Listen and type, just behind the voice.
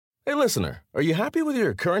Hey, listener, are you happy with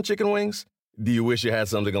your current chicken wings? Do you wish you had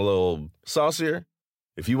something a little saucier?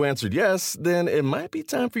 If you answered yes, then it might be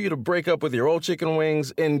time for you to break up with your old chicken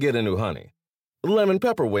wings and get a new honey. Lemon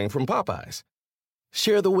pepper wing from Popeyes.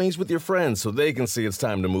 Share the wings with your friends so they can see it's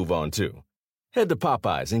time to move on, too. Head to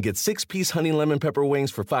Popeyes and get 6-piece honey lemon pepper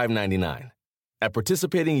wings for $5.99. At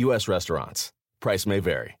participating U.S. restaurants. Price may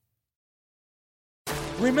vary.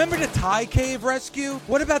 Remember the Thai cave rescue?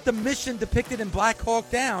 What about the mission depicted in Black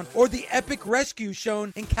Hawk Down or the epic rescue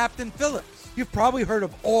shown in Captain Phillips? You've probably heard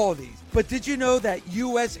of all these, but did you know that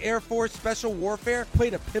U.S. Air Force Special Warfare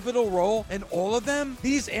played a pivotal role in all of them?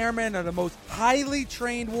 These airmen are the most highly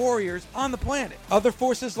trained warriors on the planet. Other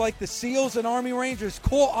forces like the SEALs and Army Rangers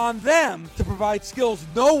call on them to provide skills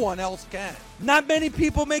no one else can. Not many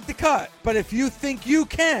people make the cut, but if you think you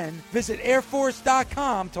can, visit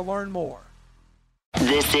airforce.com to learn more.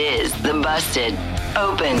 This is the Busted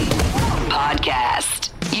Open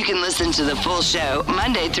Podcast. You can listen to the full show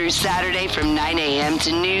Monday through Saturday from 9 a.m.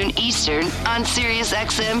 to noon Eastern on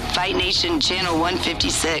SiriusXM Fight Nation Channel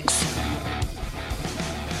 156.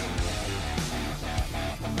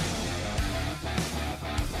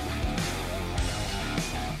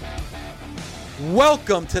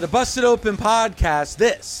 Welcome to the Busted Open Podcast.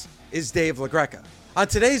 This is Dave LaGreca. On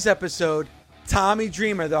today's episode, Tommy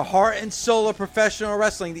Dreamer, the heart and soul of professional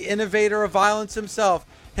wrestling, the innovator of violence himself.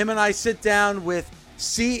 Him and I sit down with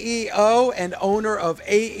CEO and owner of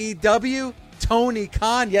AEW, Tony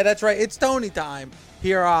Khan. Yeah, that's right. It's Tony time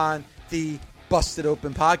here on the Busted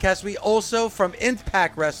Open Podcast. We also, from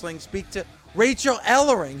Impact Wrestling, speak to Rachel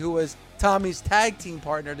Ellering, who was Tommy's tag team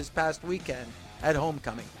partner this past weekend at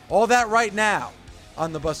Homecoming. All that right now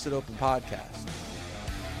on the Busted Open Podcast.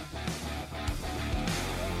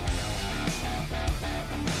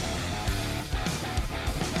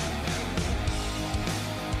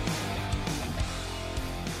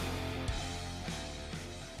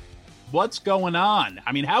 What's going on?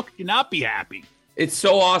 I mean, how could you not be happy? It's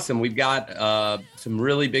so awesome. We've got some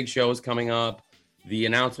really big shows coming up. The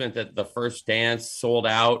announcement that the first dance sold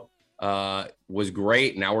out was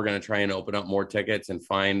great. Now we're going to try and open up more tickets and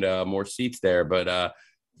find more seats there. But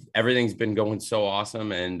everything's been going so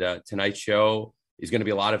awesome. And tonight's show is going to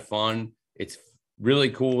be a lot of fun. It's really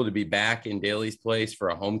cool to be back in Daly's Place for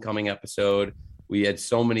a homecoming episode. We had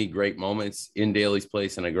so many great moments in Daly's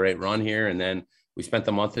Place and a great run here. And then we spent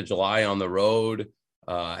the month of July on the road,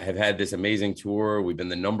 have had this amazing tour. We've been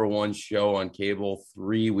the number one show on cable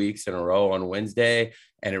 3 weeks in a row on Wednesday.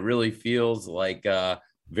 And it really feels like a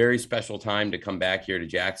very special time to come back here to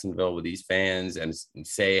Jacksonville with these fans and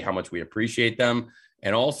say how much we appreciate them.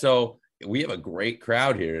 And also, we have a great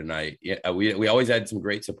crowd here tonight. We always had some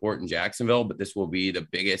great support in Jacksonville, but this will be the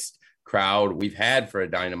biggest crowd we've had for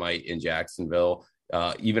a Dynamite in Jacksonville,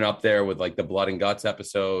 even up there with like the Blood and Guts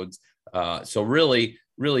episodes. So really,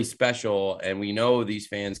 really special. And we know these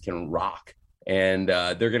fans can rock and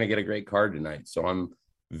they're going to get a great card tonight. So I'm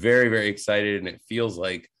very, very excited. And it feels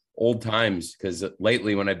like old times because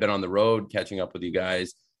lately when I've been on the road catching up with you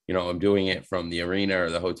guys, you know, I'm doing it from the arena or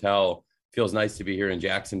the hotel. Feels nice to be here in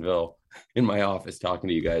Jacksonville in my office talking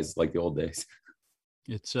to you guys like the old days.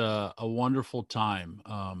 It's a wonderful time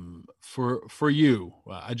for you.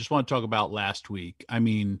 I just want to talk about last week. I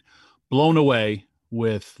mean, blown away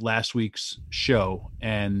with last week's show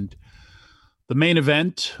and the main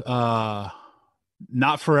event, not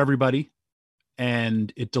for everybody,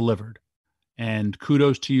 and it delivered. And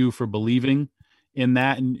kudos to you for believing in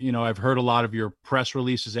that. And, you know, I've heard a lot of your press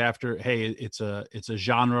releases after, hey, it's a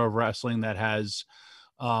genre of wrestling that has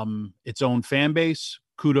its own fan base.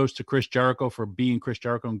 Kudos to Chris Jericho for being Chris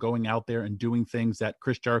Jericho and going out there and doing things that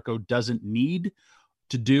Chris Jericho doesn't need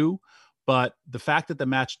to do. But the fact that the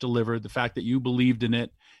match delivered, the fact that you believed in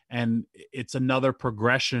it, and it's another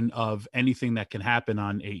progression of anything that can happen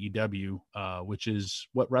on AEW, which is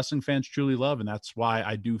what wrestling fans truly love. And that's why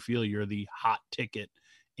I do feel you're the hot ticket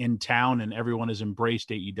in town and everyone has embraced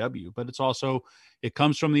AEW. But it's also, it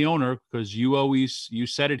comes from the owner because you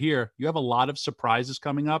said it here, you have a lot of surprises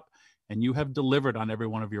coming up and you have delivered on every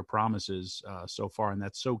one of your promises so far. And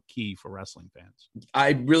that's so key for wrestling fans.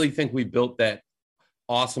 I really think we built that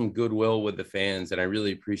awesome goodwill with the fans. And I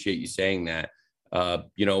really appreciate you saying that.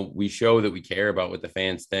 You know, we show that we care about what the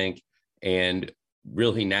fans think. And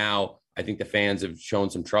really now, I think the fans have shown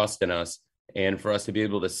some trust in us. And for us to be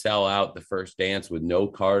able to sell out the first dance with no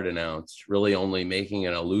card announced, really only making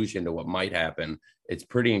an allusion to what might happen, it's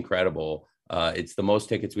pretty incredible. It's the most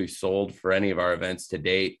tickets we've sold for any of our events to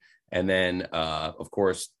date. And then, of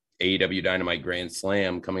course, AEW Dynamite Grand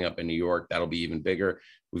Slam coming up in New York. That'll be even bigger.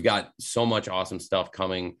 We've got so much awesome stuff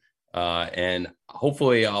coming. And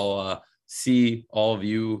hopefully I'll see all of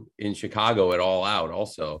you in Chicago at All Out.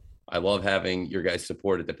 Also, I love having your guys'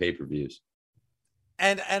 support at the pay-per-views.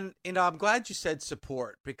 And I'm glad you said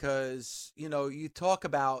support, because you talk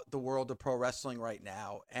about the world of pro wrestling right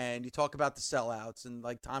now, and you talk about the sellouts, and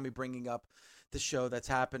like Tommy bringing up the show that's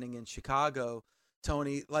happening in Chicago.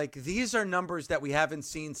 Tony, like, these are numbers that we haven't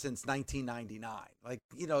seen since 1999. Like,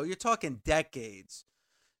 you're talking decades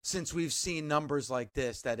since we've seen numbers like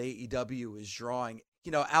this that AEW is drawing,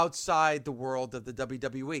 outside the world of the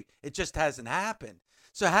WWE. It just hasn't happened.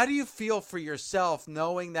 So how do you feel for yourself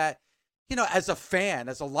knowing that, as a fan,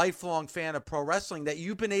 as a lifelong fan of pro wrestling, that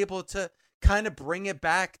you've been able to kind of bring it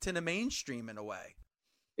back to the mainstream in a way?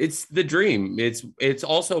 It's the dream. It's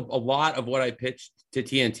also a lot of what I pitched to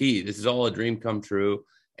TNT. This is all a dream come true.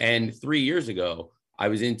 And 3 years ago, I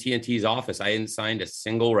was in TNT's office. I hadn't signed a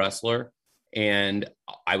single wrestler. And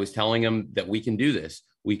I was telling them that we can do this.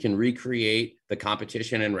 We can recreate the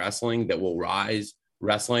competition in wrestling that will rise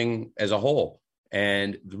wrestling as a whole.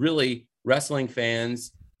 And really, wrestling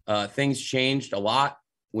fans, things changed a lot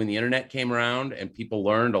when the internet came around, and people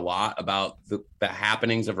learned a lot about the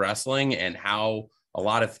happenings of wrestling and how a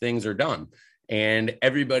lot of things are done. And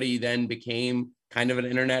everybody then became kind of an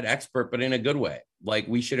internet expert, but in a good way. Like,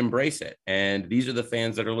 we should embrace it. And these are the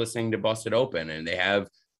fans that are listening to Busted Open, and they have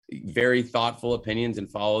very thoughtful opinions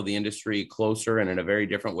and follow the industry closer and in a very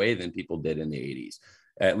different way than people did in the 80s,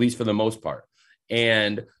 at least for the most part.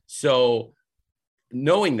 And so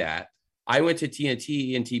knowing that, I went to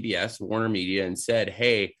TNT and TBS, Warner Media, and said,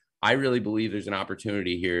 hey, I really believe there's an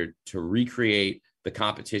opportunity here to recreate the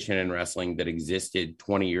competition in wrestling that existed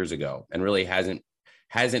 20 years ago and really hasn't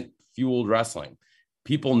fueled wrestling.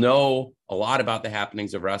 People know a lot about the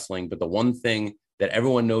happenings of wrestling, but the one thing that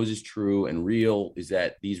everyone knows is true and real is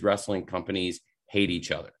that these wrestling companies hate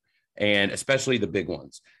each other, and especially the big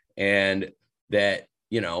ones, and that,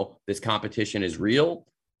 this competition is real,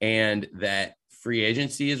 and that free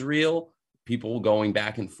agency is real, people going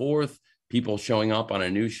back and forth, people showing up on a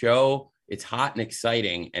new show. It's hot and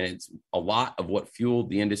exciting, and it's a lot of what fueled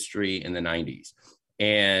the industry in the 90s.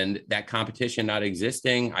 And that competition not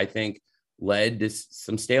existing, I think, led to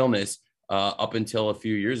some staleness up until a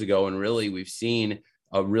few years ago. And really, we've seen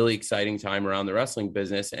a really exciting time around the wrestling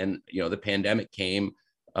business. And, the pandemic came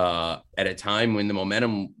at a time when the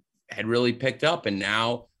momentum had really picked up, and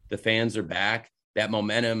now the fans are back. That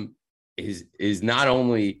momentum is not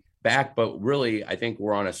only back, but really, I think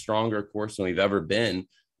we're on a stronger course than we've ever been,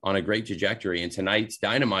 on a great trajectory. And tonight's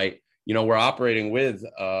Dynamite, we're operating with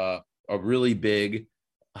a really big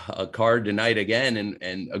card tonight again,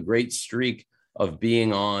 and a great streak of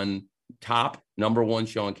being on top #1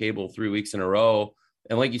 show on cable 3 weeks in a row.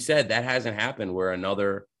 And like you said, that hasn't happened where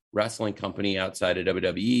another wrestling company outside of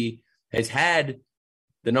WWE has had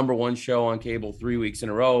the #1 show on cable 3 weeks in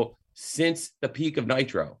a row since the peak of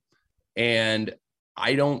Nitro. And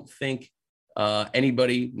I don't think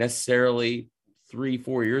anybody necessarily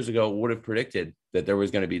 3-4 years ago would have predicted that there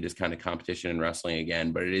was going to be this kind of competition in wrestling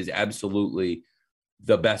again. But it is absolutely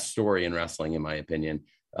the best story in wrestling, in my opinion,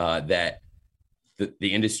 that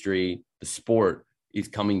the industry, the sport, is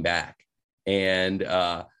coming back. And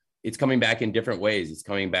it's coming back in different ways. It's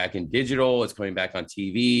coming back in digital. It's coming back on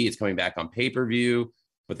TV. It's coming back on pay-per-view.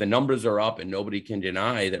 But the numbers are up, and nobody can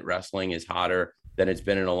deny that wrestling is hotter than it's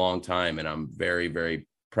been in a long time. And I'm very, very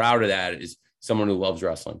proud of that as someone who loves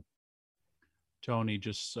wrestling. Tony,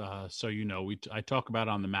 just so you know, I talk about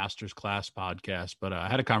it on the Masters Class podcast, but I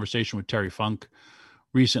had a conversation with Terry Funk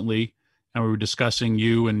recently, and we were discussing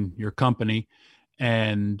you and your company,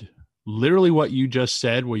 and literally what you just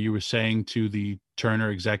said, what you were saying to the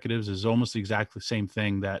Turner executives, is almost exactly the same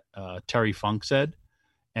thing that Terry Funk said.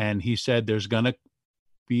 And he said there's going to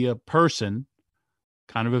be a person,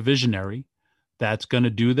 kind of a visionary, that's going to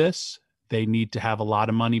do this. They need to have a lot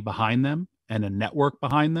of money behind them and a network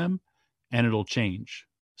behind them, and it'll change.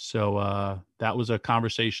 So that was a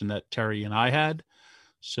conversation that Terry and I had.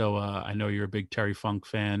 So I know you're a big Terry Funk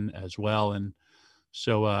fan as well. And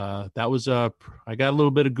so that was, I got a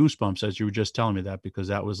little bit of goosebumps as you were just telling me that, because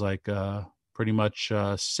that was like pretty much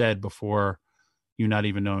said before you not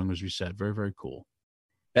even knowing was said. Very, very cool.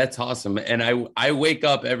 That's awesome. And I wake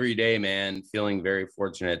up every day, man, feeling very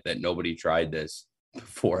fortunate that nobody tried this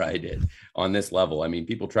before I did on this level. I mean,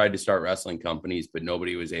 people tried to start wrestling companies, but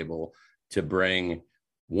nobody was able to bring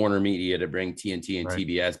Warner Media, to bring TNT and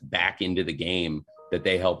TBS back into the game that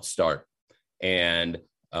they helped start, and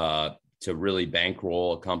to really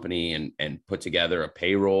bankroll a company and put together a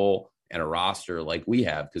payroll and a roster like we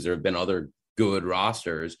have, because there have been other good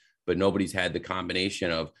rosters, but nobody's had the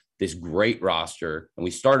combination of this great roster. And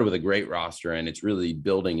we started with a great roster, and it's really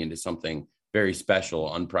building into something very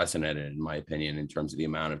special, unprecedented, in my opinion, in terms of the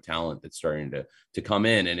amount of talent that's starting to come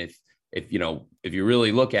in. And if you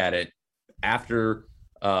really look at it after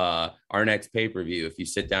our next pay-per-view, if you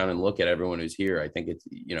sit down and look at everyone who's here, I think it's,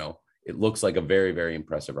 it looks like a very, very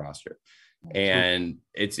impressive roster. And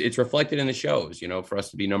it's reflected in the shows, for us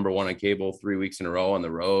to be number one on cable 3 weeks in a row on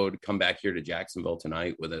the road, come back here to Jacksonville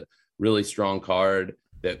tonight with a really strong card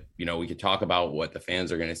that, we could talk about what the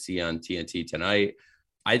fans are going to see on TNT tonight.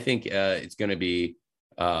 I think it's going to be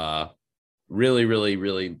really, really,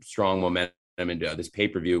 really strong momentum into this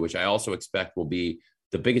pay-per-view, which I also expect will be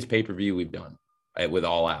the biggest pay-per-view we've done with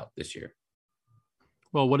All Out this year.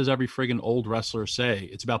 Well, what does every friggin' old wrestler say?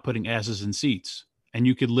 It's about putting asses in seats. And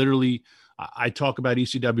you could literally, I talk about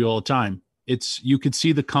ECW all the time. You could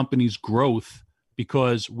see the company's growth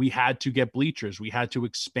because we had to get bleachers. We had to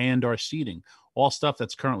expand our seating, all stuff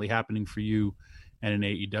that's currently happening for you and in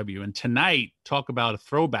AEW. And tonight, talk about a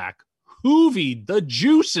throwback. Hoovy, the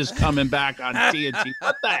Juice is coming back on TNT.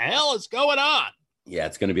 What the hell is going on? Yeah,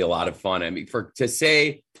 it's going to be a lot of fun. I mean, to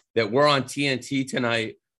say that we're on TNT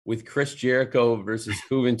tonight with Chris Jericho versus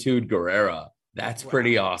Juventud Guerrera, that's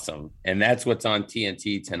pretty awesome. And that's what's on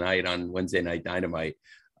TNT tonight on Wednesday Night Dynamite.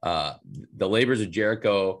 The Labors of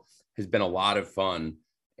Jericho has been a lot of fun,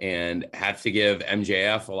 and have to give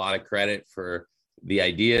MJF a lot of credit for the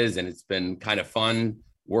ideas. And it's been kind of fun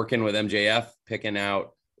working with MJF, picking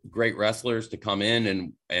out great wrestlers to come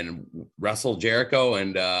in and wrestle Jericho.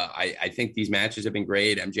 And I think these matches have been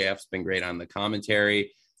great. MJF's been great on the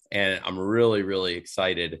commentary, and I'm really, really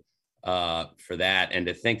excited for that. And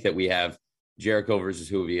to think that we have Jericho versus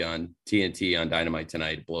Hoovy on TNT on Dynamite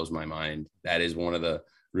tonight blows my mind. That is one of the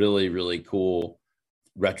really, really cool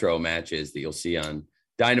retro matches that you'll see on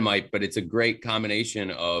Dynamite, but it's a great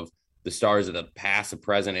combination of the stars of the past, the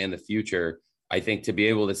present, and the future. I think to be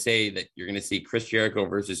able to say that you're going to see Chris Jericho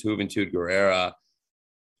versus Juventud Guerrera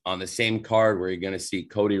on the same card where you're going to see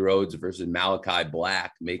Cody Rhodes versus Malachi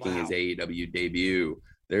Black making his AEW debut.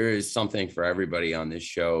 There is something for everybody on this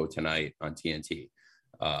show tonight on TNT.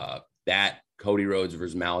 That Cody Rhodes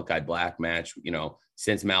versus Malachi Black match,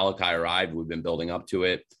 since Malachi arrived, we've been building up to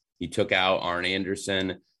it. He took out Arn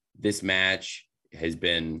Anderson. This match has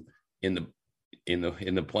been in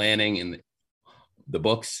the planning, in the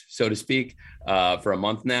books, so to speak, for a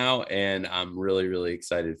month now, and I'm really, really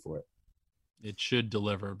excited for it. It should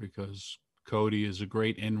deliver because Cody is a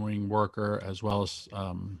great in-ring worker, as well as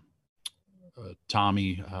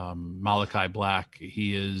Tommy, Malachi Black.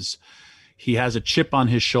 He has a chip on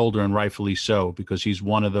his shoulder, and rightfully so, because he's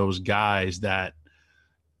one of those guys that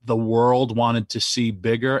the world wanted to see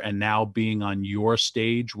bigger, and now being on your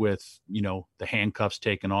stage with, the handcuffs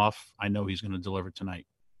taken off, I know he's going to deliver tonight.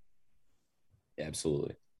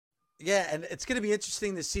 Absolutely. Yeah, and it's going to be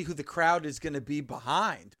interesting to see who the crowd is going to be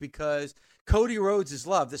behind, because Cody Rhodes is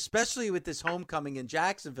loved, especially with this homecoming in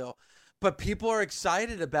Jacksonville. But people are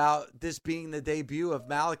excited about this being the debut of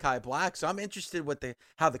Malachi Black. So I'm interested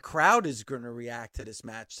how the crowd is going to react to this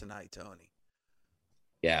match tonight, Tony.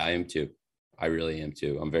 Yeah, I am too. I really am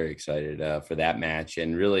too. I'm very excited for that match.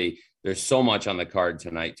 And really, there's so much on the card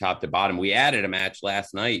tonight, top to bottom. We added a match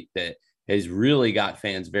last night that has really got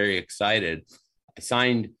fans very excited. I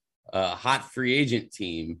signed a hot free agent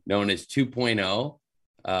team known as 2.0.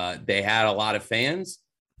 They had a lot of fans.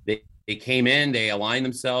 They came in, they aligned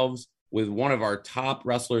themselves with one of our top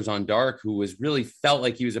wrestlers on Dark, who really felt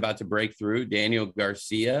like he was about to break through, Daniel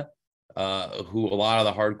Garcia, who a lot of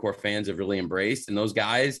the hardcore fans have really embraced. And those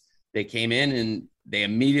guys, they came in and they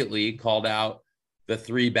immediately called out the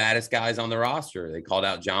three baddest guys on the roster. They called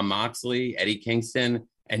out Jon Moxley, Eddie Kingston,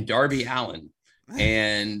 and Darby Allin.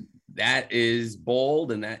 And that is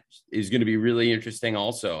bold, and that is going to be really interesting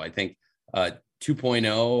also. I think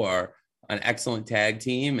 2.0 are an excellent tag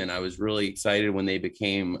team, and I was really excited when they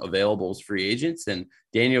became available as free agents. And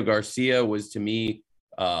Daniel Garcia was, to me,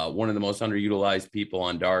 one of the most underutilized people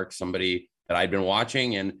on Dark, somebody that I'd been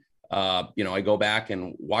watching. And, I go back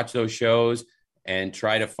and watch those shows and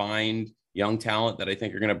try to find young talent that I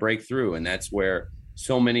think are going to break through. And that's where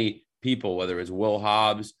so many people, whether it's Will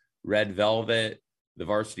Hobbs, Red Velvet, the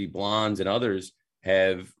Varsity Blondes, and others,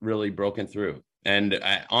 have really broken through. And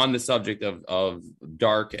on the subject of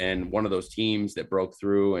Dark, and one of those teams that broke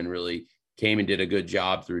through and really came and did a good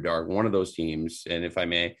job through Dark, one of those teams, and if I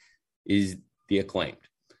may, is the Acclaimed.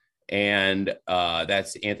 And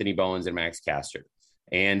that's Anthony Bowens and Max Caster.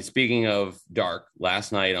 And speaking of Dark,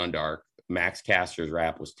 last night on Dark, Max Caster's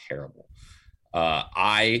rap was terrible.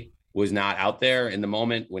 I was not out there in the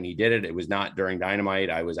moment when he did it. It was not during Dynamite.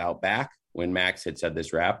 I was out back when Max had said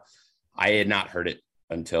this rap. I had not heard it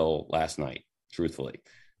until last night, truthfully.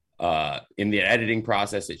 In the editing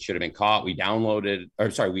process, it should have been caught. We deleted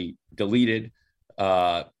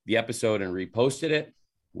the episode and reposted it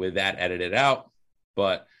with that edited out,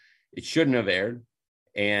 but it shouldn't have aired.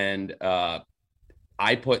 And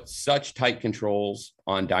I put such tight controls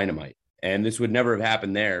on Dynamite, and this would never have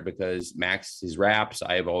happened there because Max's raps,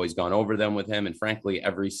 I have always gone over them with him. And frankly,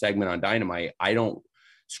 every segment on Dynamite, I don't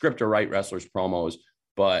script or write wrestlers promos,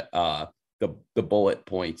 but the bullet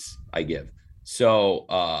points I give.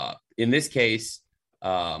 So in this case,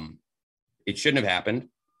 it shouldn't have happened.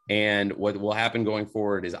 And what will happen going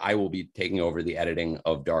forward is I will be taking over the editing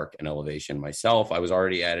of Dark and Elevation myself. I was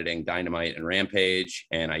already editing Dynamite and Rampage,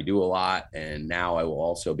 and I do a lot. And now I will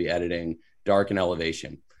also be editing Dark and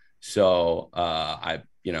Elevation. So that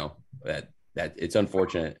it's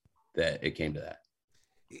unfortunate that it came to that.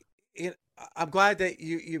 I'm glad that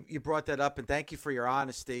you brought that up, and thank you for your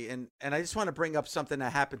honesty. And I just want to bring up something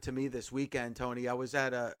that happened to me this weekend, Tony.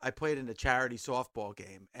 I played in a charity softball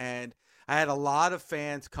game, and I had a lot of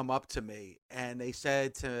fans come up to me, and they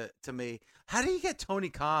said to me, "How do you get Tony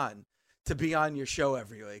Khan to be on your show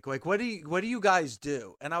every week? Like, what do you guys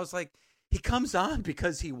do?" And I was like, he comes on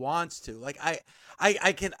because he wants to. Like,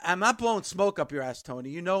 I'm not blowing smoke up your ass, Tony.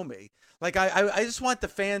 You know me. Like, I just want the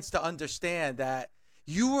fans to understand that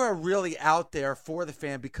you are really out there for the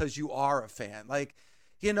fan because you are a fan. Like,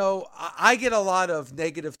 I get a lot of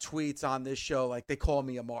negative tweets on this show. Like, they call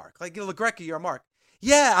me a mark. Like, LaGreca, you're a mark.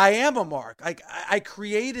 Yeah, I am a mark. I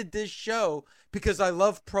created this show because I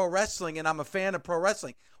love pro wrestling and I'm a fan of pro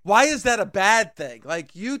wrestling. Why is that a bad thing?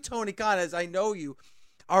 Like, you, Tony Khan, as I know you,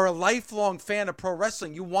 are a lifelong fan of pro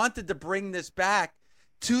wrestling. You wanted to bring this back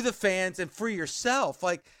to the fans and for yourself.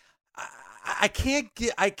 Like, I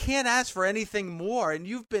can't ask for anything more. And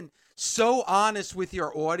you've been so honest with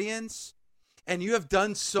your audience, and you have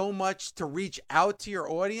done so much to reach out to your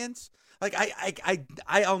audience. Like,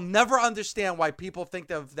 I'll never understand why people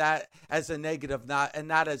think of that as a negative,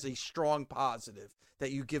 not as a strong positive,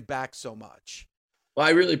 that you give back so much. Well,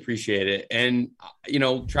 I really appreciate it. And,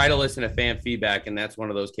 try to listen to fan feedback. And that's one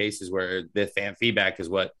of those cases where the fan feedback is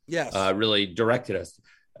what really directed us.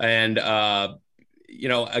 And,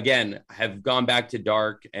 again, have gone back to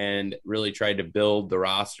Dark and really tried to build the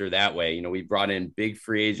roster that way. We brought in big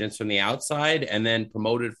free agents from the outside and then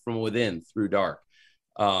promoted from within through Dark.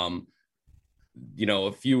 A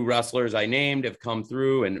few wrestlers I named have come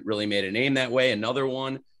through and really made a name that way. Another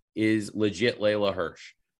one is legit Layla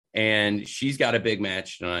Hirsch, and she's got a big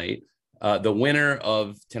match tonight. The winner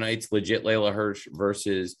of tonight's legit Layla Hirsch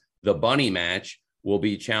versus the Bunny match will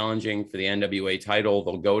be challenging for the NWA title.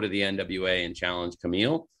 They'll go to the NWA and challenge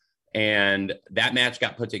Camille. And that match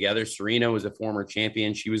got put together. Serena was a former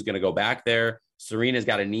champion. She was going to go back there. Serena's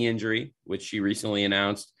got a knee injury, which she recently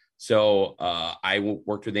announced. So I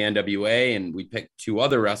worked with the NWA, and we picked two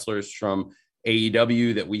other wrestlers from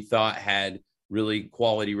AEW that we thought had really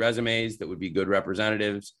quality resumes that would be good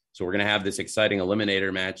representatives. So we're going to have this exciting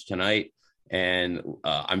eliminator match tonight. And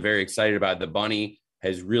I'm very excited about it. The Bunny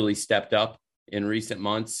has really stepped up in recent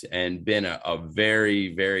months and been a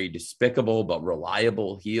very, very despicable but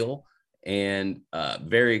reliable heel, and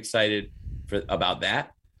very excited about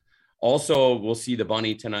that. Also, we'll see the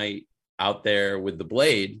Bunny tonight out there with the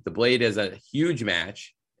Blade. The Blade is a huge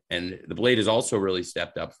match, and the Blade has also really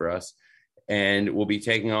stepped up for us, and we'll be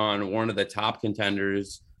taking on one of the top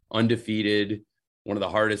contenders, undefeated, one of the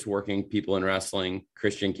hardest working people in wrestling,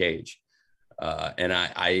 Christian Cage. And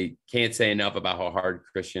I can't say enough about how hard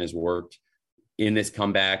Christian has worked in this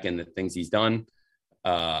comeback and the things he's done.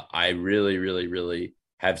 I really, really, really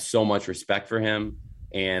have so much respect for him.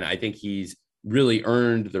 And I think he's really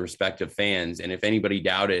earned the respect of fans. And if anybody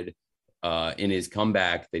doubted in his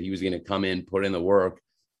comeback that he was going to come in, put in the work,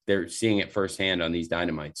 they're seeing it firsthand on these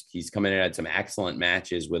Dynamites. He's come in and had some excellent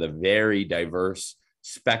matches with a very diverse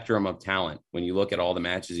spectrum of talent. When you look at all the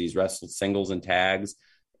matches, he's wrestled singles and tags,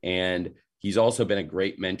 and he's also been a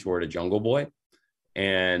great mentor to Jungle Boy,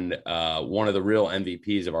 and one of the real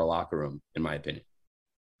MVPs of our locker room, in my opinion.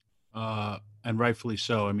 And rightfully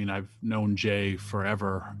so. I mean, I've known Jay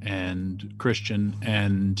forever and Christian,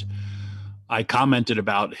 and I commented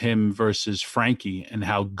about him versus Frankie and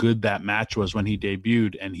how good that match was when he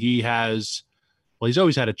debuted. And he's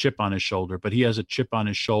always had a chip on his shoulder, but he has a chip on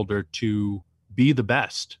his shoulder to be the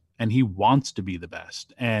best, and he wants to be the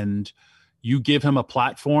best. And you give him a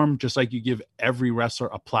platform, just like you give every wrestler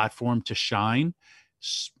a platform to shine.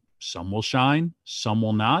 Some will shine, some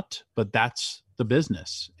will not, but that's the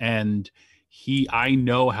business. And I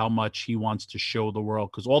know how much he wants to show the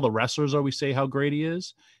world, because all the wrestlers always say how great he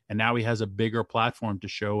is. And now he has a bigger platform to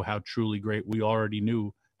show how truly great we already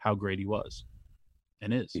knew how great he was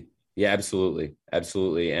and is. Yeah, absolutely.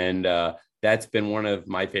 Absolutely. And that's been one of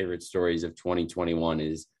my favorite stories of 2021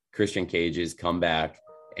 is Christian Cage's comeback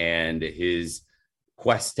and his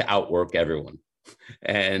quest to outwork everyone.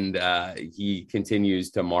 And he continues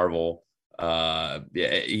to marvel.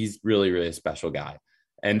 He's really, really a special guy.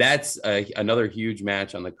 And that's another huge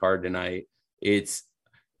match on the card tonight. It's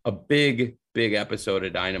a big, big episode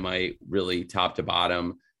of Dynamite, really top to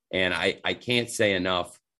bottom. And I can't say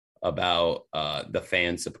enough about the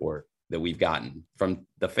fan support that we've gotten from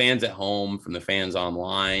the fans at home, from the fans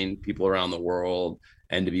online, people around the world,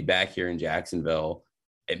 and to be back here in Jacksonville.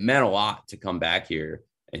 It meant a lot to come back here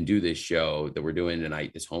and do this show that we're doing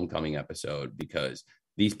tonight, this homecoming episode, because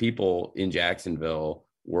these people in Jacksonville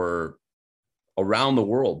were around the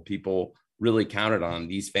world. People really counted on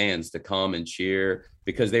these fans to come and cheer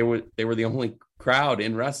because they were the only crowd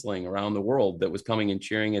in wrestling around the world that was coming and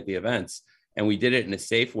cheering at the events. And we did it in a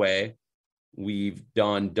safe way. We've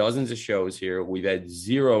done dozens of shows here. We've had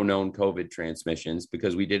 0 known COVID transmissions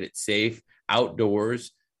because we did it safe,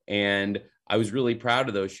 outdoors. And I was really proud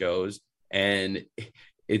of those shows. And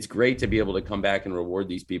it's great to be able to come back and reward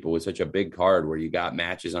these people with such a big card where you got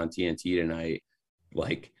matches on TNT tonight,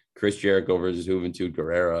 like Chris Jericho versus Juventud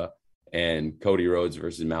Guerrera and Cody Rhodes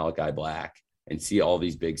versus Malachi Black, and see all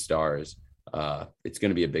these big stars. It's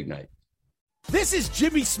going to be a big night. This is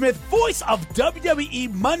Jimmy Smith, voice of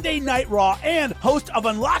WWE Monday Night Raw and host of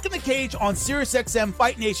Unlocking the Cage on SiriusXM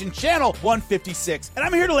Fight Nation Channel 156. And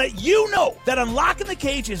I'm here to let you know that Unlocking the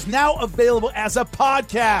Cage is now available as a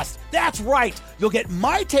podcast. That's right. You'll get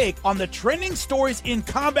my take on the trending stories in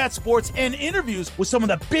combat sports and interviews with some of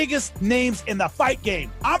the biggest names in the fight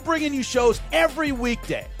game. I'm bringing you shows every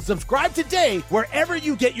weekday. Subscribe today wherever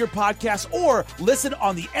you get your podcasts or listen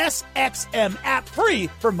on the SXM app free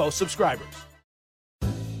for most subscribers.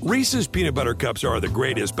 Reese's peanut butter cups are the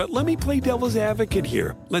greatest, but let me play devil's advocate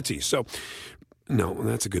here. Let's see. So, no,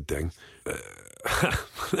 that's a good thing.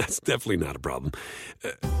 That's definitely not a problem.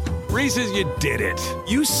 Reese's, you did it.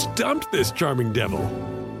 You stumped this charming devil.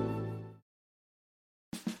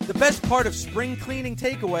 The best part of spring cleaning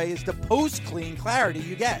takeaway is the post-clean clarity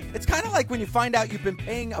you get. It's kind of like when you find out you've been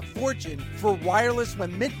paying a fortune for wireless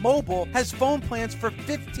when Mint Mobile has phone plans for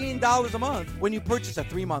 $15 a month when you purchase a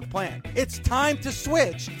 3-month plan. It's time to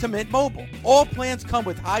switch to Mint Mobile. All plans come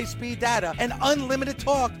with high-speed data and unlimited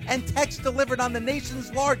talk and text delivered on the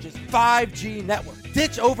nation's largest 5G network.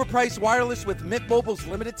 Ditch overpriced wireless with Mint Mobile's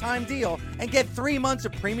limited time deal and get 3 months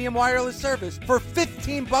of premium wireless service for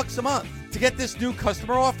 $15 a month. To get this new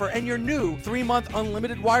customer offer and your new 3-month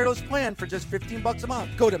unlimited wireless plan for just $15 a month,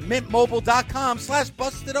 go to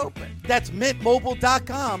mintmobile.com/bustedopen. That's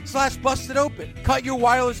mintmobile.com/bustedopen. Cut your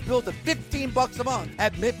wireless bill to $15 a month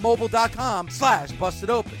at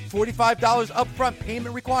mintmobile.com/bustedopen. $45 upfront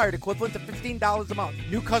payment required, equivalent to $15 a month.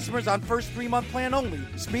 New customers on first 3-month plan only.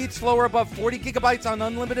 Speed slower above 40 gigabytes on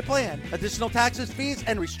unlimited plan. Additional taxes, fees,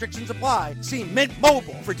 and restrictions apply. See Mint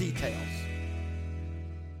Mobile for details.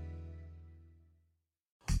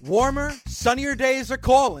 Warmer, sunnier days are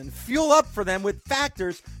calling. Fuel up for them with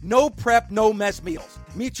Factor's no prep, no mess meals.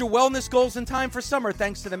 Meet your wellness goals in time for summer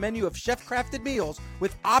thanks to the menu of chef-crafted meals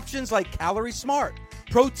with options like Calorie Smart,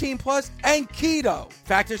 Protein Plus, and Keto.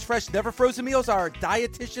 Factor's fresh, never frozen meals are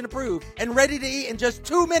dietitian approved and ready to eat in just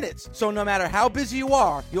 2 minutes. So no matter how busy you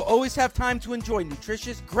are, you'll always have time to enjoy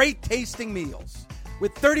nutritious, great tasting meals.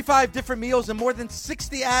 With 35 different meals and more than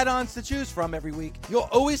 60 add-ons to choose from every week, you'll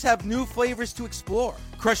always have new flavors to explore.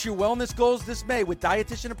 Crush your wellness goals this May with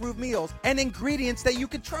dietitian-approved meals and ingredients that you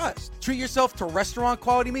can trust. Treat yourself to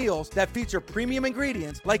restaurant-quality meals that feature premium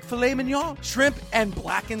ingredients like filet mignon, shrimp, and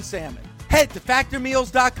blackened salmon. Head to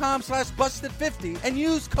factormeals.com/busted50 and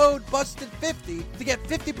use code busted50 to get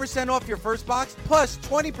 50% off your first box plus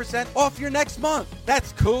 20% off your next month.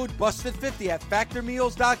 That's code busted50 at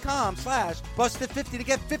factormeals.com/busted50 to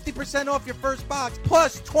get 50% off your first box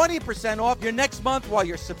plus 20% off your next month while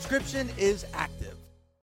your subscription is active.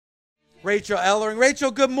 Rachel Ellering.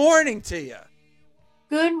 Rachel, good morning to you.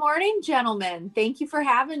 Good morning, gentlemen. Thank you for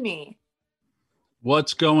having me.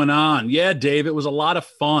 What's going on? Yeah, Dave, it was a lot of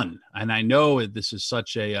fun. And I know this is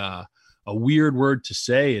such a weird word to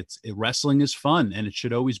say. Wrestling is fun, and it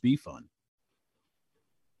should always be fun.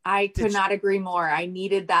 I could not agree more. I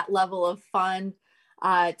needed that level of fun.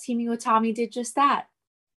 Teaming with Tommy did just that.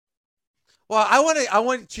 Well, I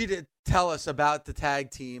want you to tell us about the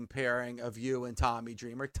tag team pairing of you and Tommy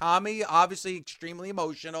Dreamer. Tommy, obviously extremely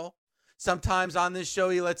emotional. Sometimes on this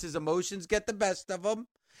show, he lets his emotions get the best of him.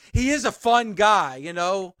 He is a fun guy, you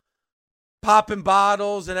know, popping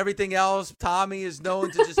bottles and everything else. Tommy is known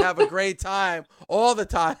to just have a great time all the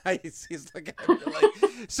time. He's looking at me like,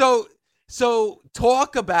 so So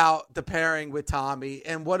talk about the pairing with Tommy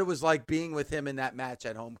and what it was like being with him in that match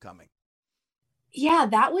at Homecoming. Yeah,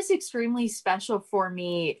 that was extremely special for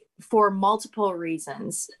me for multiple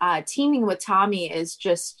reasons. Teaming with Tommy is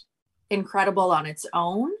just incredible on its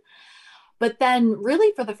own. But then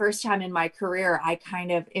really for the first time in my career, I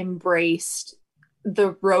kind of embraced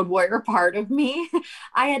the Road Warrior part of me.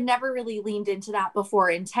 I had never really leaned into that before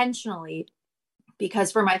intentionally,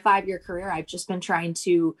 because for my 5-year career, I've just been trying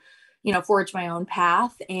to, forge my own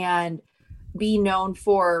path and be known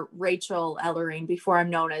for Rachel Ellering before I'm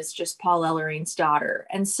known as just Paul Ellering's daughter.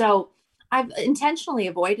 And so I've intentionally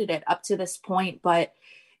avoided it up to this point, but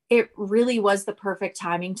it really was the perfect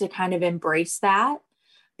timing to kind of embrace that,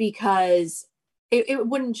 because it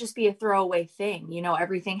wouldn't just be a throwaway thing.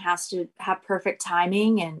 Everything has to have perfect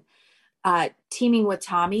timing, and teaming with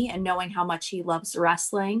Tommy and knowing how much he loves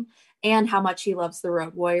wrestling and how much he loves the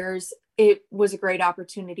Road Warriors, it was a great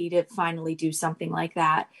opportunity to finally do something like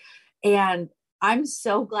that. And I'm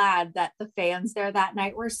so glad that the fans there that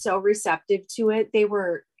night were so receptive to it. They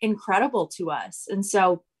were incredible to us. And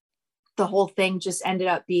so the whole thing just ended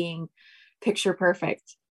up being picture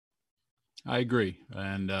perfect. I agree.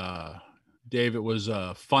 And Dave, it was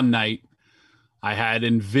a fun night. I had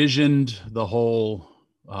envisioned the whole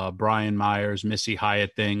Brian Myers, Missy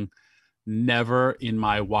Hyatt thing. Never in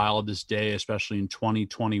my wildest day, especially in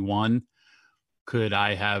 2021, could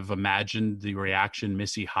I have imagined the reaction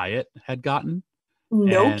Missy Hyatt had gotten.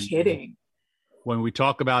 No kidding. When we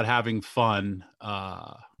talk about having fun,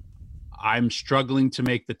 I'm struggling to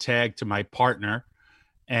make the tag to my partner.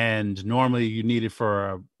 And normally you need it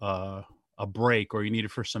for a break, or you need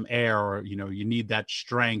it for some air, or, you need that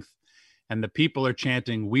strength. And the people are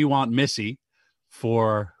chanting, "We want Missy,"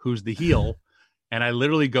 for who's the heel. And I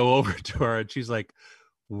literally go over to her and she's like,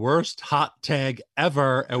 "Worst hot tag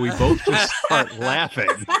ever." And we both just start laughing.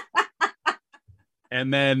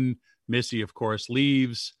 And then Missy, of course,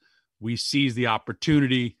 leaves. We seize the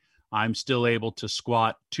opportunity. I'm still able to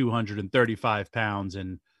squat 235 pounds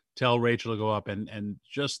and tell Rachel to go up. And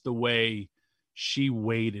just the way she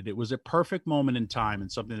waited, it was a perfect moment in time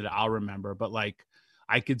and something that I'll remember. But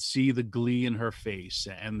I could see the glee in her face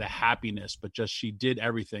and the happiness, but just she did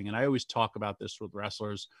everything. And I always talk about this with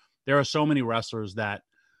wrestlers. There are so many wrestlers that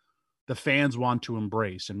the fans want to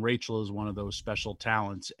embrace, and Rachel is one of those special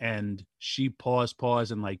talents. And she paused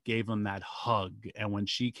and gave them that hug. And when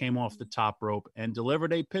she came off the top rope and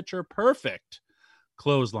delivered a picture perfect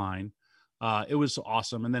clothesline, it was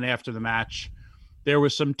awesome. And then after the match, there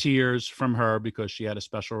was some tears from her because she had a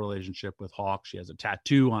special relationship with Hawk. She has a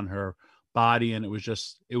tattoo on her body, and it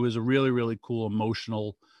was a really, really cool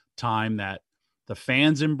emotional time that the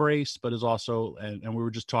fans embraced, but is also, and we were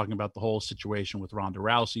just talking about the whole situation with Ronda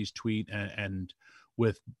Rousey's tweet and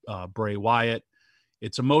with Bray Wyatt.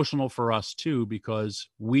 It's emotional for us too, because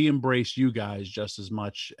we embrace you guys just as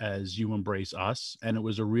much as you embrace us. And it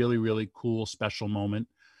was a really, really cool, special moment.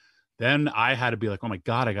 Then I had to be like, oh my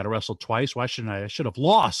God, I got to wrestle twice. Why shouldn't I? I should have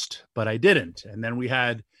lost, but I didn't. And then we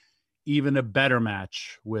had even a better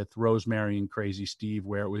match with Rosemary and Crazy Steve,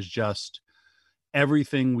 where it was just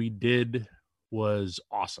everything we did was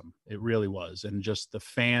awesome. It really was. And just the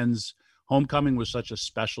fans, Homecoming was such a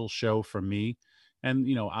special show for me. And,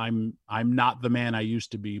 I'm not the man I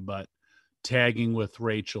used to be, but tagging with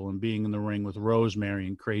Rachel and being in the ring with Rosemary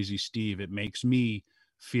and Crazy Steve, it makes me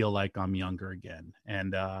feel like I'm younger again.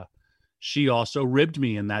 And she also ribbed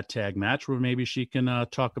me in that tag match, where maybe she can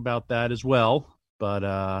talk about that as well.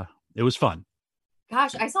 But it was fun.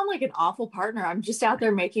 Gosh, I sound like an awful partner. I'm just out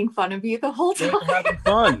there making fun of you the whole time. We're having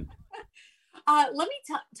fun. Let me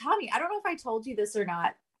Tommy, I don't know if I told you this or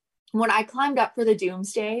not. When I climbed up for the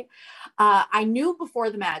Doomsday, I knew before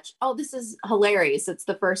the match, oh, this is hilarious. It's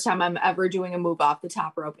the first time I'm ever doing a move off the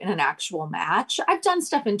top rope in an actual match. I've done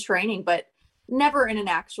stuff in training, but never in an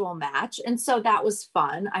actual match. And so that was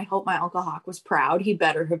fun. I hope my Uncle Hawk was proud. He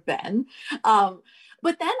better have been.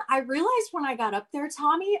 But then I realized when I got up there,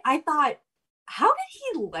 Tommy, I thought, how did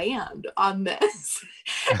he land on this?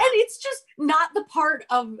 And it's just not the part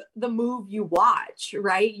of the move you watch,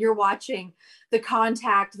 right? You're watching the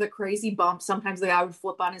contact, the crazy bump. Sometimes the guy would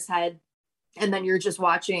flip on his head, and then you're just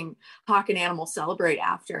watching Hawk and Animal celebrate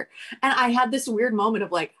after. And I had this weird moment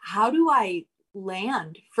of how do I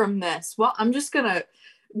land from this? Well, I'm just going to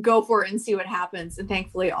go for it and see what happens. And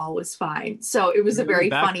thankfully all was fine. So it was a very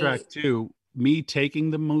funny too. Me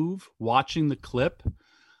taking the move, watching the clip,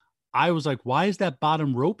 I was like, why is that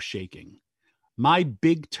bottom rope shaking? My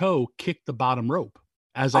big toe kicked the bottom rope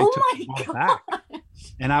as I took the ball back.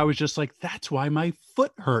 And I was just like, that's why my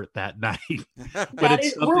foot hurt that night. But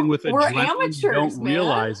it's something with adrenaline, amateurs, you don't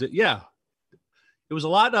realize it. Yeah. it was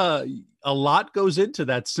a lot goes into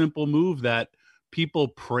that simple move that people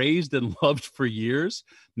praised and loved for years.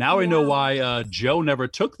 Now I know why Joe never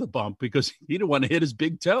took the bump, because he didn't want to hit his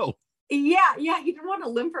big toe. Yeah, he didn't want to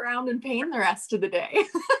limp around in pain the rest of the day.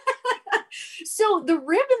 So the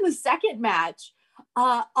rib in the second match,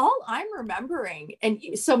 all I'm remembering, and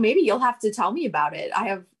so maybe you'll have to tell me about it. I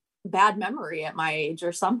have bad memory at my age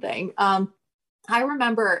or something. I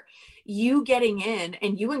remember you getting in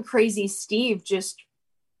and you and Crazy Steve just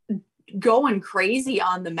going crazy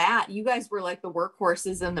on the mat. You guys were like the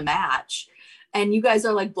workhorses in the match. And you guys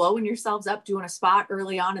are like blowing yourselves up, doing a spot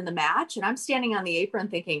early on in the match. And I'm standing on the apron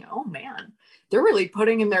thinking, oh man, they're really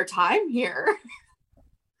putting in their time here.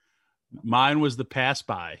 Mine was the pass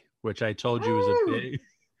by, which I told you was a big.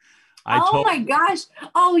 My gosh.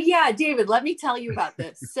 Oh yeah, David, let me tell you about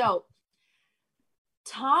this. So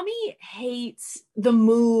Tommy hates the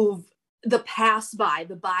move, the pass by,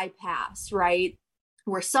 the bypass, right?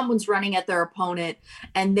 Where someone's running at their opponent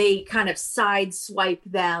and they kind of side swipe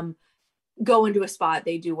them, go into a spot,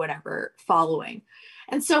 they do whatever following.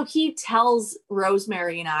 And so he tells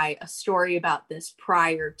Rosemary and I a story about this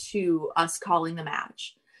prior to us calling the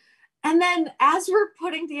match. And then as we're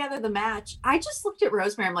putting together the match, I just looked at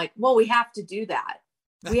Rosemary. I'm like, well, we have to do that.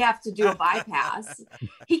 We have to do a bypass.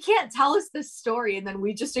 He can't tell us this story and then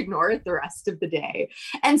we just ignore it the rest of the day.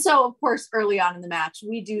 And so, of course, early on in the match,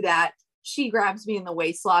 we do that. She grabs me in the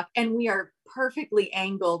waist lock and we are perfectly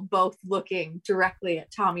angled, both looking directly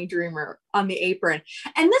at Tommy Dreamer on the apron.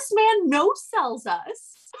 And this man no-sells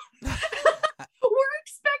us. We're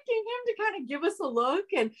expecting him to kind of give us a look,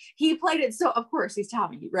 and he played it so, of course he's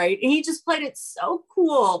Tommy, right? And he just played it so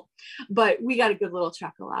cool, but we got a good little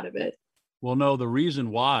chuckle out of it. Well, no, the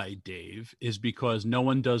reason why, Dave, is because no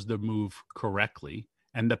one does the move correctly.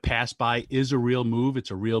 And the pass by is a real move.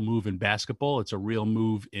 It's a real move in basketball. It's a real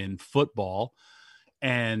move in football.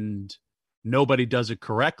 And nobody does it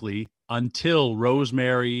correctly until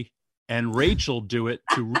Rosemary and Rachel do it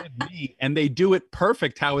to rib me. And they do it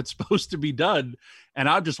perfect how it's supposed to be done. And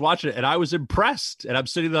I'm just watching it and I was impressed. And I'm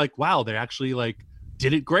sitting there like, wow, they actually like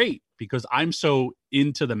did it great, because I'm so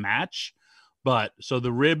into the match. But so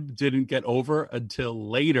the rib didn't get over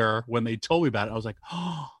until later when they told me about it. I was like,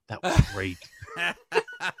 oh, that was great.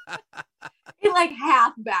 It like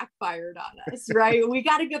half backfired on us, right? We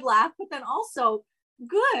got a good laugh, but then also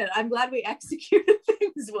good. I'm glad we executed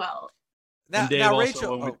things well. Now, Dave, now also,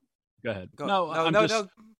 Rachel, go ahead. No.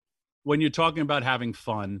 When you're talking about having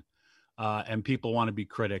fun and people want to be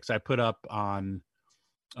critics, I put up on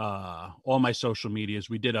all my social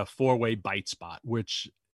medias, we did a 4-way bite spot, which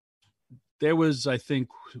there was, I think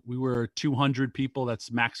we were 200 people.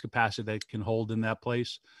 That's max capacity that can hold in that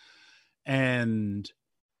place. And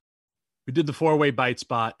we did the 4-way bite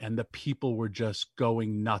spot and the people were just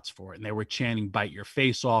going nuts for it. And they were chanting "bite your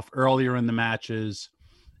face off" earlier in the matches.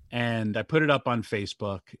 And I put it up on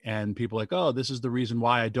Facebook and people were like, oh, this is the reason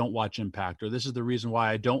why I don't watch Impact, or this is the reason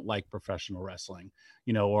why I don't like professional wrestling,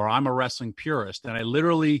 or I'm a wrestling purist. And I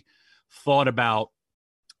literally thought about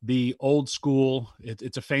the old school.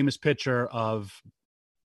 It's a famous picture of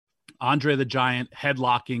Andre the Giant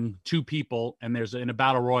headlocking two people, and there's in a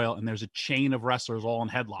battle royal, and there's a chain of wrestlers all in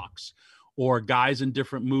headlocks, or guys in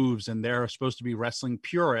different moves, and they're supposed to be wrestling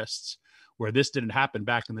purists, where this didn't happen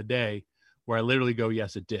back in the day, where I literally go,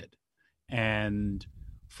 yes, it did. And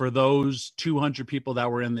for those 200 people that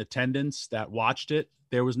were in attendance that watched it,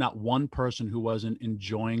 there was not one person who wasn't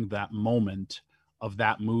enjoying that moment of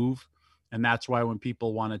that move. And that's why when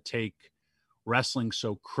people want to take wrestling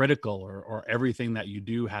so critical, or everything that you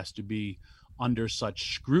do has to be under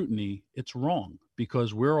such scrutiny, it's wrong,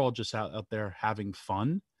 because we're all just out there having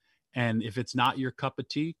fun. And if it's not your cup of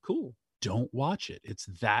tea, cool, don't watch it. It's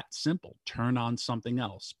that simple. Turn on something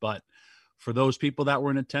else. But for those people that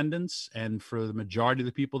were in attendance, and for the majority of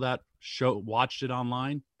the people that watched it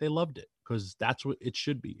online, they loved it, because that's what it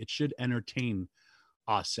should be. It should entertain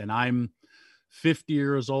us. And I'm 50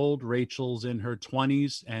 years old. Rachel's in her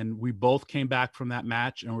 20s. And we both came back from that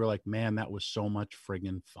match and we're like, man, that was so much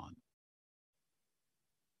friggin' fun.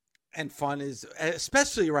 And fun is,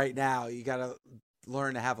 especially right now, you got to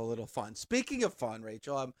learn to have a little fun. Speaking of fun,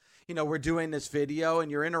 Rachel, we're doing this video and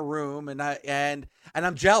you're in a room and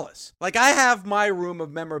I'm jealous. Like, I have my room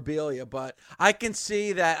of memorabilia, but I can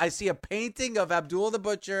see that I see a painting of Abdul the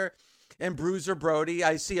Butcher and Bruiser Brody.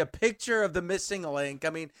 I see a picture of the missing link.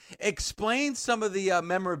 I mean, explain some of the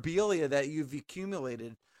memorabilia that you've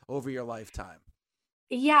accumulated over your lifetime.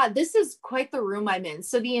 Yeah, this is quite the room I'm in.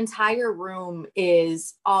 So the entire room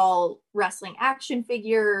is all wrestling action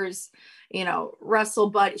figures, Wrestle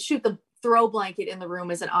Buddy, Shoot the throw blanket in the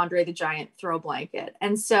room is an Andre the Giant throw blanket.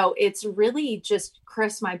 And so it's really just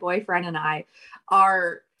Chris, my boyfriend, and I,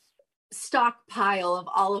 our stockpile of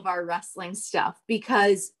all of our wrestling stuff,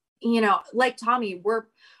 because, you know, like Tommy, we're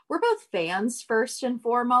both fans first and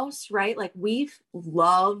foremost, right? Like we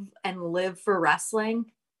love and live for wrestling.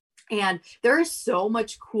 And there is so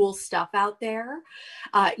much cool stuff out there,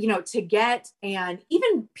 you know, to get. And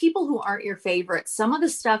even people who aren't your favorites, some of the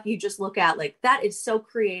stuff you just look at, like, that is so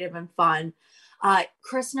creative and fun.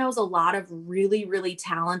 Chris knows a lot of really, really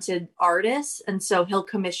talented artists. And so he'll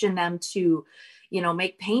commission them to, you know,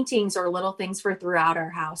 make paintings or little things for throughout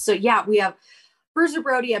our house. So yeah, we have Bruiser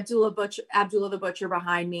Brody, Abdullah the Butcher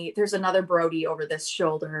behind me. There's another Brody over this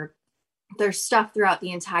shoulder. There's stuff throughout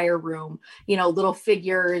the entire room, you know, little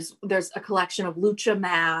figures. There's a collection of lucha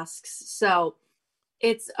masks. So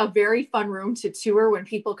it's a very fun room to tour when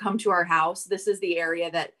people come to our house. This is the area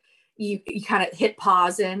that you kind of hit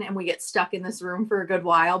pause in, and we get stuck in this room for a good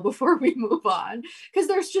while before we move on, because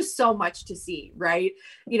there's just so much to see, right?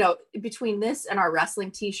 You know, between this and our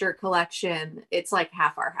wrestling t-shirt collection, it's like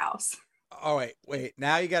half our house. All right, wait.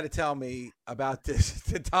 Now you got to tell me about this.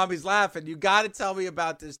 Tommy's laughing. You got to tell me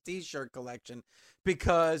about this T-shirt collection,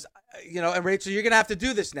 because, you know, and Rachel, you're going to have to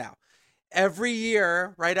do this now. Every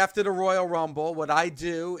year, right after the Royal Rumble, what I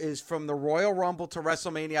do is from the Royal Rumble to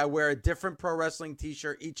WrestleMania, I wear a different pro wrestling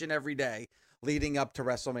T-shirt each and every day leading up to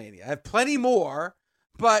WrestleMania. I have plenty more,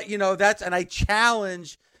 but, you know, and I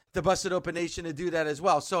challenge the Busted Open Nation to do that as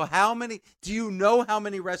well. So do you know how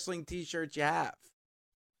many wrestling T-shirts you have?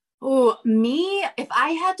 Oh, me, if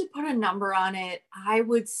I had to put a number on it, I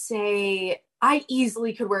would say I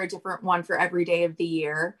easily could wear a different one for every day of the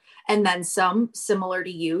year. And then some similar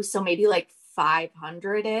to you. So maybe like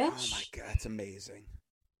 500-ish. Oh my God, that's amazing.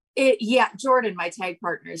 Yeah, Jordan, my tag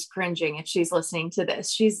partner, is cringing if she's listening to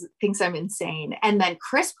this. She thinks I'm insane. And then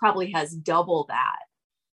Chris probably has double that.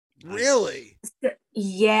 Really?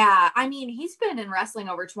 Yeah. I mean, he's been in wrestling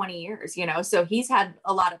over 20 years, you know, so he's had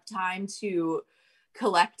a lot of time to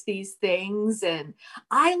collect these things. And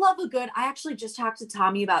I actually just talked to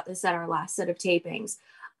Tommy about this at our last set of tapings.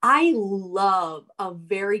 I love a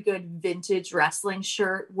very good vintage wrestling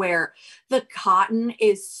shirt where the cotton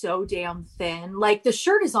is so damn thin. Like the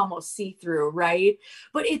shirt is almost see-through, right?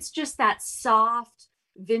 But it's just that soft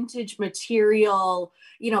vintage material,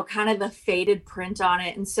 you know, kind of the faded print on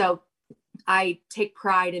it. And so I take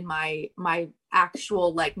pride in my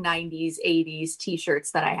actual like 90s, 80s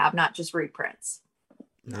t-shirts that I have, not just reprints.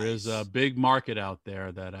 There is a big market out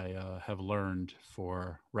there that I have learned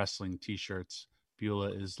for wrestling T-shirts.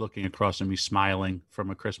 Beulah is looking across at me smiling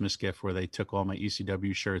from a Christmas gift where they took all my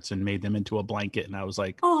ECW shirts and made them into a blanket. And I was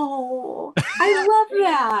like, oh, I love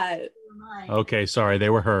that. Okay, sorry,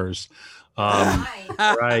 they were hers.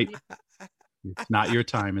 Right. It's not your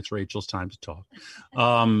time. It's Rachel's time to talk.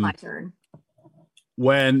 My turn.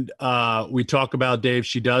 When we talk about Dave,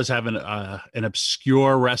 she does have an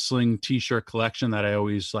obscure wrestling T-shirt collection that I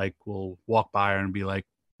always like will walk by her and be like,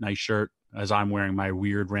 nice shirt, as I'm wearing my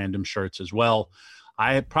weird random shirts as well.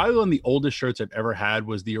 Probably one of the oldest shirts I've ever had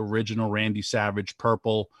was the original Randy Savage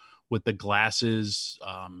purple with the glasses.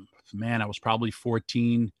 Man, I was probably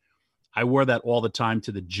 14. I wore that all the time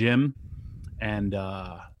to the gym, and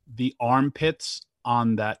the armpits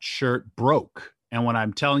on that shirt broke. And when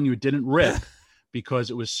I'm telling you it didn't rip, because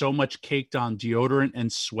it was so much caked on deodorant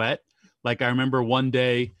and sweat. Like I remember one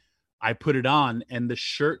day I put it on and the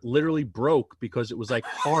shirt literally broke because it was like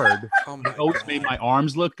hard. It always made my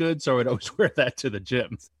arms look good, so I'd always wear that to the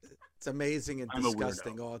gym. It's amazing and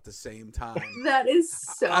disgusting all at the same time. That is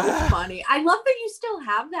so funny. I love that you still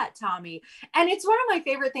have that, Tommy. And it's one of my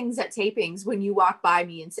favorite things at tapings when you walk by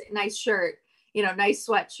me and say, nice shirt, you know, nice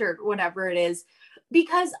sweatshirt, whatever it is.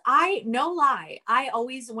 Because no lie, I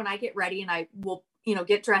always, when I get ready and I will, you know,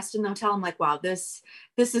 get dressed in the hotel, I'm like, wow, this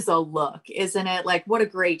is a look, isn't it? Like, what a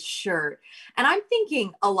great shirt. And I'm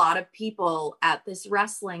thinking a lot of people at this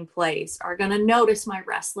wrestling place are going to notice my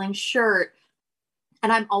wrestling shirt.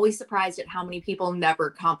 And I'm always surprised at how many people never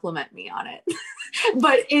compliment me on it.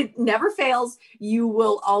 But it never fails. You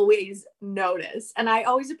will always notice. And I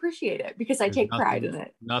always appreciate it because I take pride in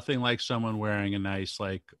it. Nothing like someone wearing a nice,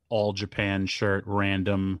 like, All Japan shirt,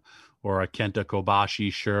 random, or a Kenta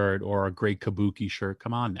Kobashi shirt, or a Great Kabuki shirt.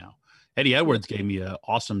 Come on now. Eddie Edwards gave me an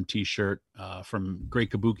awesome T-shirt from Great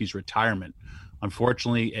Kabuki's retirement.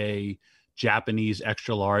 Unfortunately, a Japanese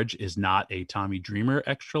extra large is not a Tommy Dreamer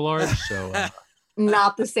extra large. So...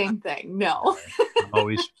 not the same thing. No. I'm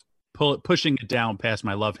always pushing it down past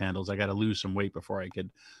my love handles. I got to lose some weight before I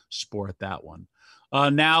could sport that one.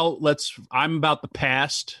 Now I'm about the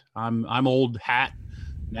past. I'm old hat.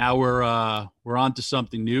 Now we're on to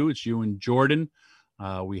something new. It's you and Jordan.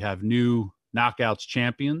 We have new Knockouts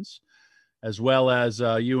champions, as well as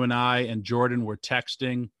you and I and Jordan were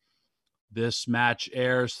texting. This match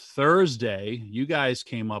airs Thursday. You guys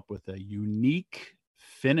came up with a unique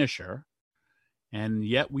finisher, and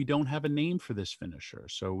yet we don't have a name for this finisher.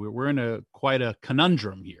 So we're in quite a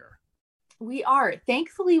conundrum here. We are.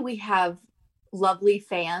 Thankfully, we have lovely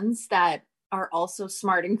fans that are also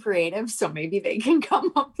smart and creative, so maybe they can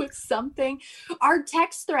come up with something. Our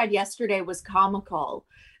text thread yesterday was comical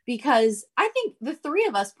because I think the three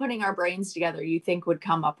of us putting our brains together, you think would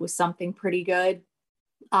come up with something pretty good.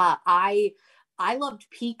 I loved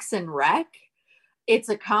Peaks and Wreck. It's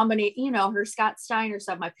a combination, her Scott Steiner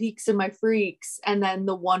stuff, my Peaks and my Freaks, and then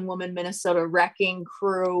the One Woman Minnesota Wrecking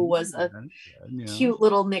Crew was a cute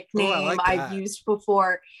little nickname I've used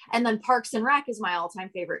before. And then Parks and Rec is my all-time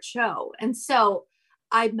favorite show. And so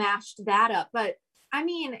I mashed that up. But I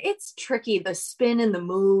mean, it's tricky, the spin and the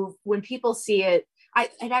move. When people see it,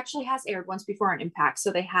 it actually has aired once before on Impact,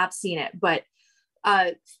 so they have seen it. But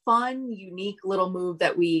fun, unique little move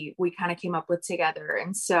that we kind of came up with together.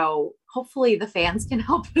 And so hopefully the fans can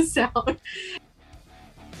help us out.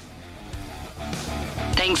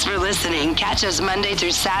 Thanks for listening. Catch us Monday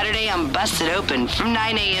through Saturday on Busted Open from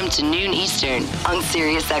 9 a.m. to noon Eastern on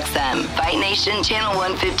SiriusXM, Fight Nation Channel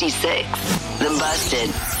 156. The Busted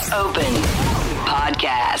Open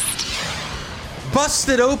Podcast.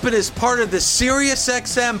 Busted Open is part of the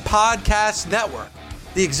SiriusXM Podcast Network.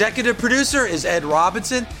 The executive producer is Ed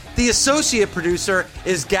Robinson. The associate producer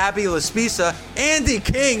is Gabby Laspisa. Andy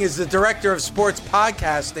King is the director of sports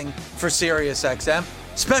podcasting for SiriusXM.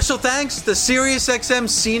 Special thanks to SiriusXM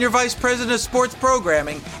Senior Vice President of Sports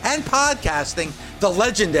Programming and Podcasting, the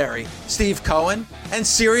legendary Steve Cohen, and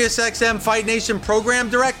SiriusXM Fight Nation Program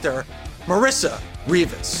Director, Marissa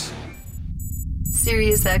Rivas.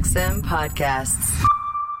 SiriusXM Podcasts.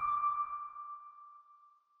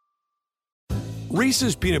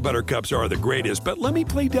 Reese's peanut butter cups are the greatest, but let me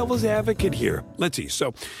play devil's advocate here. Let's see.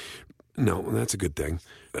 So, no, that's a good thing.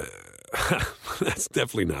 That's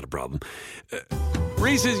definitely not a problem.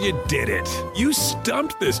 Reese's, you did it. You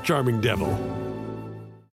stumped this charming devil.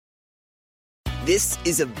 This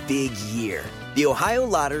is a big year. The Ohio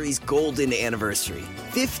Lottery's golden anniversary.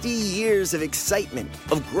 50 years of excitement,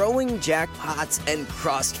 of growing jackpots and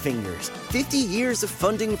crossed fingers. 50 years of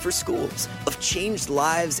funding for schools, of changed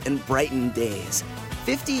lives and brightened days.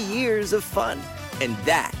 50 years of fun, and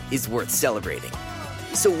that is worth celebrating.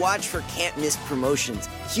 So watch for can't-miss promotions,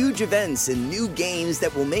 huge events, and new games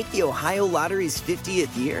that will make the Ohio Lottery's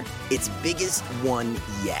 50th year its biggest one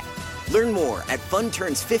yet. Learn more at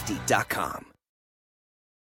funturns50.com.